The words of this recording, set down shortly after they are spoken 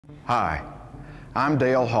Hi, I'm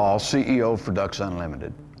Dale Hall, CEO for Ducks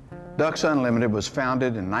Unlimited. Ducks Unlimited was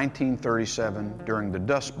founded in 1937 during the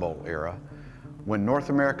Dust Bowl era, when North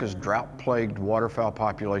America's drought-plagued waterfowl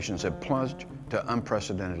populations had plunged to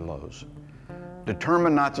unprecedented lows.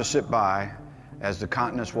 Determined not to sit by as the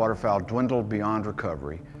continent's waterfowl dwindled beyond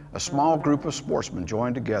recovery, a small group of sportsmen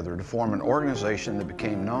joined together to form an organization that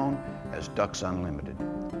became known as Ducks Unlimited.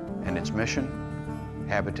 And its mission?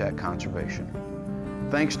 Habitat conservation.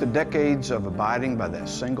 Thanks to decades of abiding by that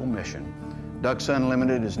single mission, Ducks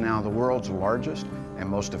Unlimited is now the world's largest and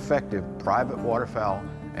most effective private waterfowl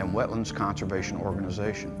and wetlands conservation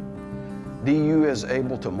organization. DU is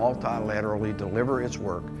able to multilaterally deliver its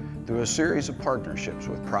work through a series of partnerships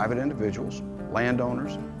with private individuals,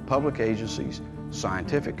 landowners, public agencies,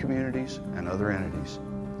 scientific communities, and other entities.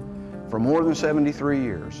 For more than 73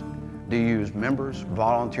 years, DU's members,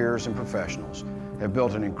 volunteers, and professionals have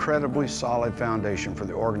built an incredibly solid foundation for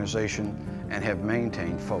the organization and have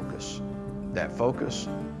maintained focus. That focus?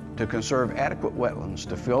 To conserve adequate wetlands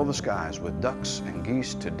to fill the skies with ducks and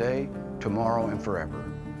geese today, tomorrow, and forever.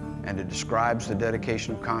 And it describes the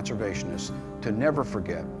dedication of conservationists to never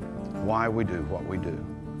forget why we do what we do.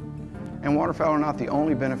 And waterfowl are not the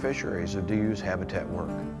only beneficiaries of DU's habitat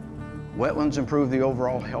work. Wetlands improve the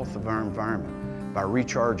overall health of our environment by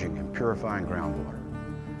recharging and purifying groundwater,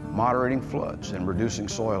 moderating floods and reducing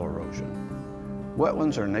soil erosion.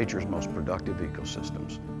 Wetlands are nature's most productive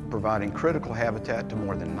ecosystems, providing critical habitat to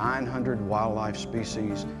more than 900 wildlife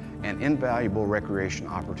species and invaluable recreation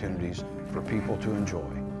opportunities for people to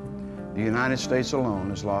enjoy. The United States alone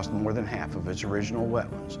has lost more than half of its original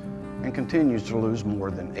wetlands and continues to lose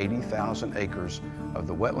more than 80,000 acres of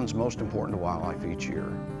the wetlands most important to wildlife each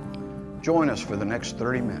year. Join us for the next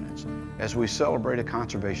 30 minutes as we celebrate a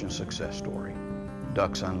conservation success story,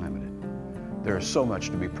 Ducks Unlimited. There is so much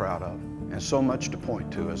to be proud of and so much to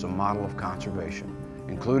point to as a model of conservation,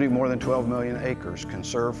 including more than 12 million acres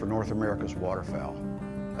conserved for North America's waterfowl,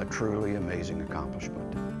 a truly amazing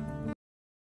accomplishment.